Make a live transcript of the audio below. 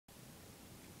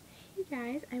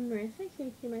guys, I'm Marissa, here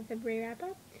to do my February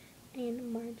wrap-up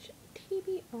and March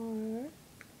TBR.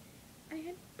 I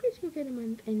had a pretty good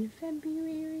month in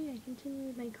February. I continued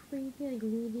with my crazy,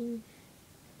 reading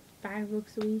 5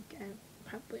 books a week. I'm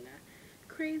probably not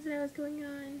crazy that was going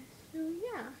on. So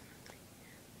yeah,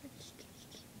 let's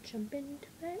just jump into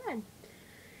what I read.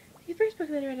 The first book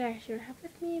that I read I actually don't have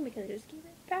with me because I just gave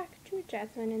it back to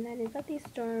Jasmine, and that is Let the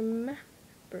Storm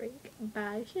Break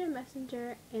by Shira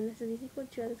Messenger, and this is the sequel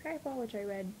to The Skyfall, which I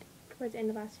read towards the end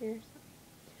of last year.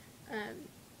 So,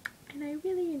 and I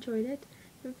really enjoyed it.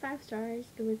 From 5 stars,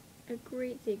 it was a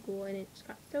great sequel, and it just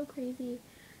got so crazy,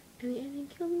 and the ending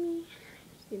killed me.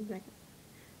 Just seems like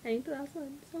I need the last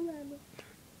one so badly.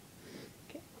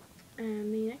 Okay,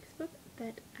 the next book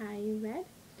that I read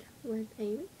was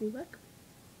a review book,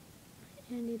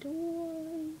 and it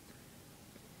was,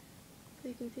 so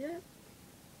you can see that,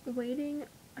 Waiting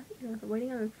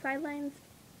on the Sidelines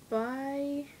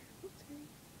by, what's her name?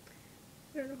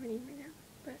 I don't know her name right now,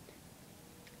 but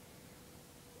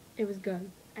it was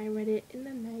good. I read it in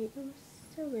the night. It was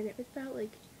so good. It was about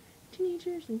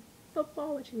teenagers and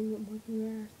football, which I mean, what more can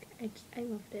you ask? I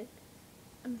loved it.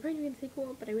 I'm afraid to read the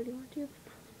sequel, but I really want to.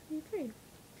 I'm afraid.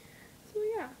 So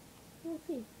yeah, we'll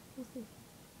see.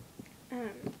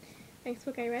 Next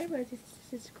book I read was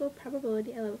Statistical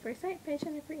Probability: A Love at First Sight by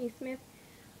Jennifer E. Smith.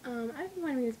 I've been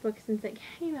wanting to read this book since it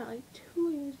came out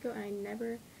 2 years ago, and I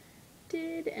never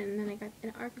did, and then I got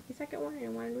an arc of the second one, and I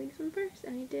wanted to read this one first,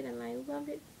 and I did, and I loved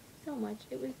it so much.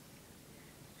 It was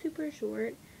super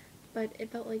short, but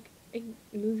it felt like a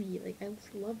movie. I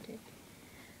just loved it.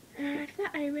 After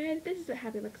that, I read This Is What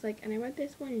Happy Looks Like, and I read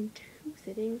this one in 2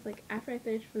 sittings. After I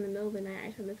finished from the middle of the night,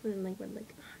 I saw this one and read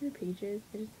 100 pages.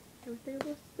 They were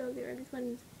both so good. I read these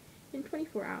ones in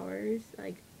 24 hours,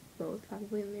 both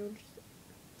probably, and they were just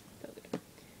so good.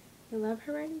 I love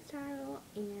her writing style,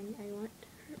 and I want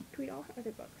her to read all her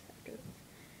other books after this.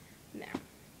 Now,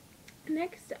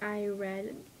 next I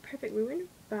read Perfect Ruin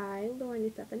by Lauren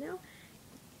Stefano.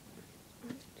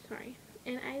 Sorry.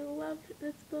 And I loved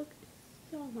this book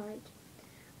so much.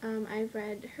 I've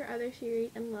read her other series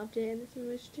and loved it, and this one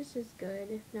was just as good,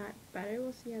 if not better.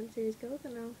 We'll see how the series goes,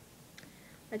 and I'll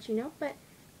let you know. But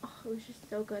it was just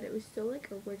so good. It was so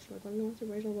original. It's one of the most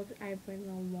original books I've read in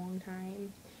a long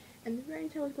time. And the writing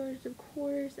style was gorgeous, of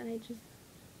course, and I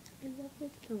love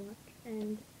it so much.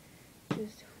 And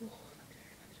just,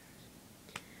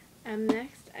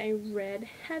 next I read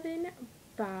Heaven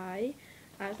by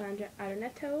Sandra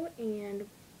Adornetto, and it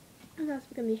was also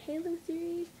from the Halo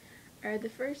series. I read the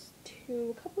first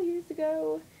 2 a couple years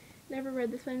ago. Never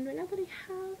read this one, but now that I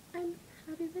have, I'm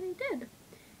happy that I did.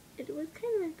 It was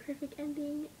kind of a perfect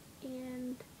ending,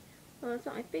 and well, it's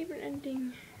not my favorite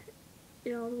ending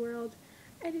in all the world.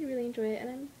 I did really enjoy it, and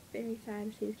I'm very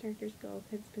sad to see these characters go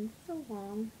because it's been so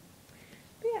long.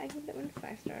 But yeah, I give that one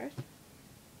 5 stars.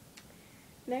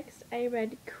 Next, I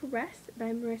read Crest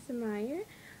by Marissa Meyer.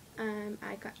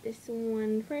 I got this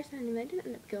one first, and I didn't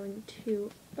end up going to,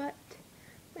 but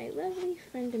my lovely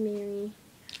friend Mary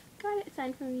got it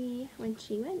signed for me when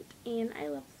she went, and I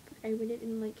love this book. I read it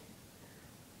in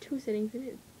 2 sittings,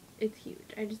 and it's huge.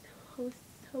 It's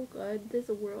so good. This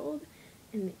world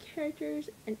and the characters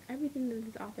and everything that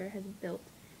this author has built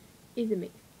is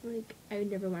amazing. I would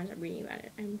never want to stop reading about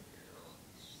it.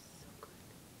 So good.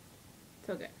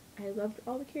 So good. I loved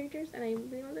all the characters, and I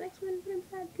really want the next one, but I'm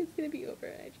sad because it's going to be over.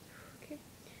 Okay.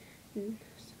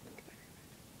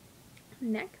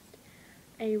 Next,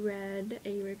 I read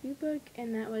a review book,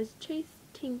 and that was Chase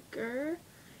Tinker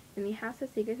in the House of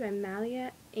Secrets by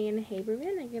Malia Ann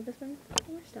Haberman. I give this one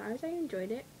 4 stars. I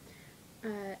enjoyed it.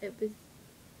 It was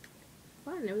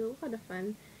fun. It was a lot of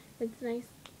fun. It's a nice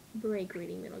break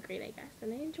reading middle grade, I guess,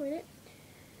 and I enjoyed it.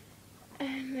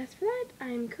 And as for that,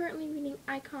 I'm currently reading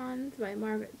Icons by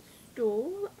Margaret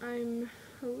Stoll. I'm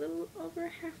a little over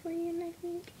halfway in, I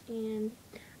think, and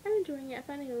I'm enjoying it. I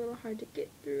find it a little hard to get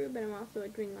through, but I'm also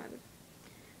doing a lot of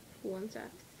school and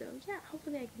stuff. So yeah,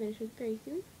 hopefully I can finish it very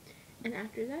soon. And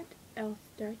after that, I'll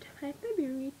start my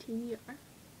February TBR.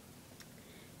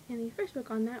 And the first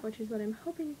book on that, which is what I'm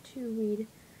hoping to read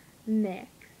next,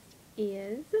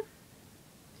 is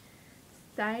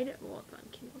Side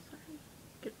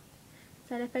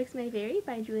Effects May Vary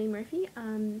by Julie Murphy.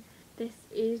 This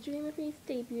is Julie Murphy's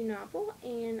debut novel,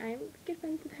 and I'm good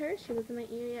friends with her. She lives in my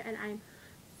area, and I'm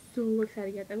so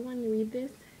excited to get that. I've wanted to read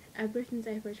this ever since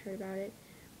I first heard about it.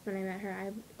 When I met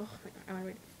her, oh my god, I want to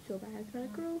read it so bad. It's about a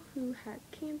girl who has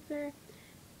cancer,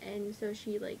 and so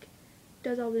she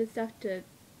does all this stuff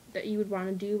that you would want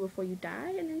to do before you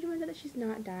die, and then she finds out that she's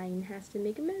not dying and has to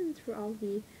make amends for all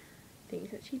the things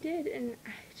that she did, and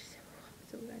I'm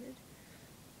so excited.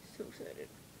 So excited.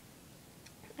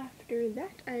 After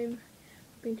that, I'm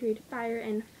going to read Fire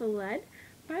and Flood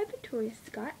by Victoria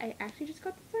Scott. I actually just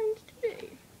got the signs today.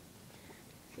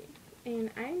 Let's see.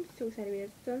 And I'm so excited to read it.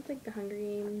 It sounds like The Hunger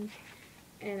Games,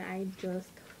 and I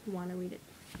just want to read it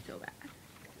so bad.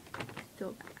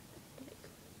 So bad. Like,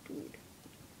 dude.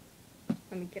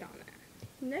 Let me get on that.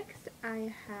 Next,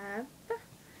 I have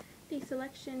The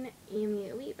Selection and the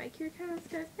Elite by Kirkhouse.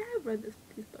 Guys, I have read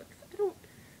these books.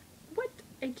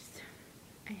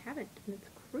 I haven't, and it's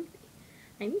crazy.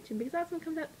 I need to, because that one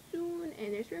comes out soon,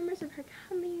 and there's rumors of her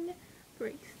coming for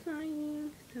a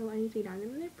signing, so I need to get on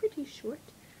them, and they're pretty short,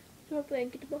 so hopefully I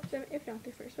can get to both of them, if not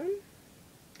the first one.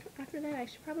 After that, I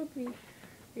should probably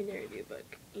read the review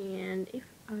book, and if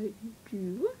I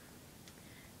do,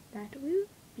 that will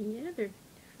be another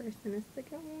first and a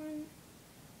second one.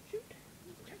 Shoot,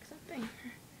 check something.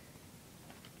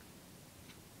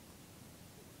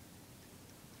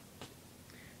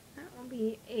 That will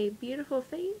be A Beautiful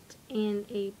Fate and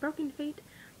A Broken Fate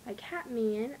by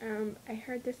Catman. I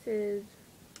heard this is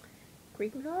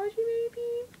Greek mythology,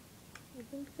 maybe? I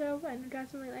think so. I know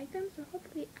guys really like them, so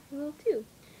hopefully I will too.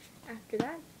 After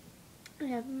that, I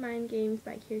have Mind Games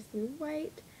by Kirsten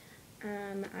White.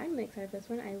 I'm really excited for this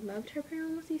one. I loved her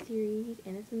Paranormal Sea series,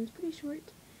 and this one's pretty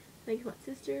short. Like what,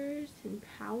 sisters and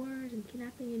powers and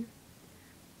kidnapping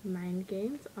and mind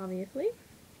games, obviously.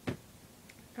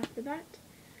 After that,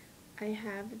 I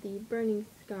have The Burning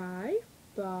Sky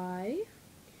by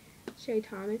Sherry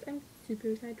Thomas. I'm super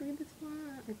excited to read this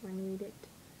one. I want to read it.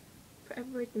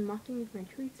 Forever It's Been Mocking Me for my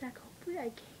trade stack. Hopefully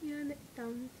I can. It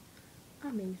sounds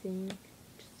amazing.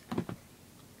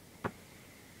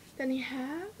 Then we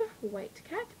have White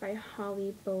Cat by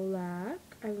Holly Black.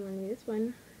 I've been wanting to read this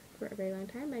one for a very long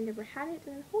time, but I never had it,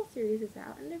 and the whole series is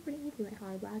out. I've never read anything by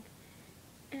Holly Black,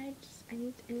 and I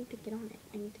need to get on it.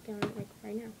 I need to get on it like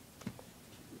right now.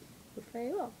 Hopefully I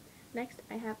will. Next,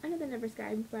 I have Under the Never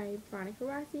Sky by Veronica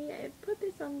Rossi. I put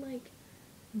this on like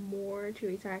more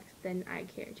to tracks than I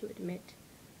care to admit,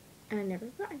 and I never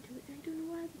got into it. And I don't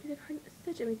know why, because I've heard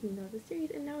such amazing things about the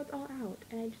series, and now it's all out,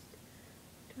 and I just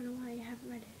don't know why I haven't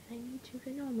read it. I need to, because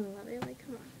I know I'm gonna love it. Like,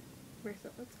 come on,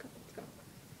 Marissa, let's go, let's go.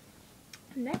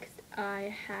 Next,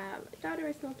 I have Daughter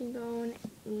of Smoking Bone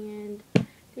and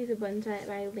Days of Sunset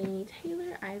by Laini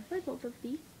Taylor. I've read both of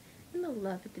these and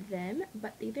loved them,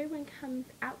 but the third one comes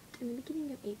out in the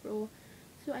beginning of April,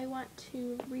 so I want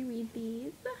to reread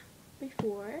these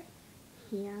beforehand,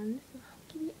 so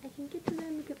hopefully I can get to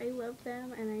them because I love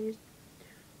them, and I just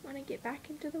want to get back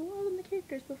into the world and the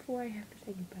characters before I have to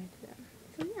say goodbye to them.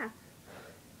 So yeah,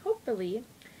 hopefully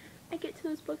I get to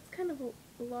those books. Kind of a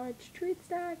large trade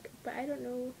stack, but I don't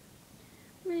know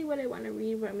really what I want to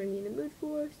read, what I'm going to be in the mood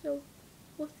for, so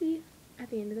we'll see at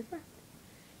the end of this month.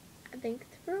 Thanks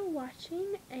for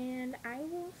watching, and I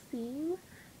will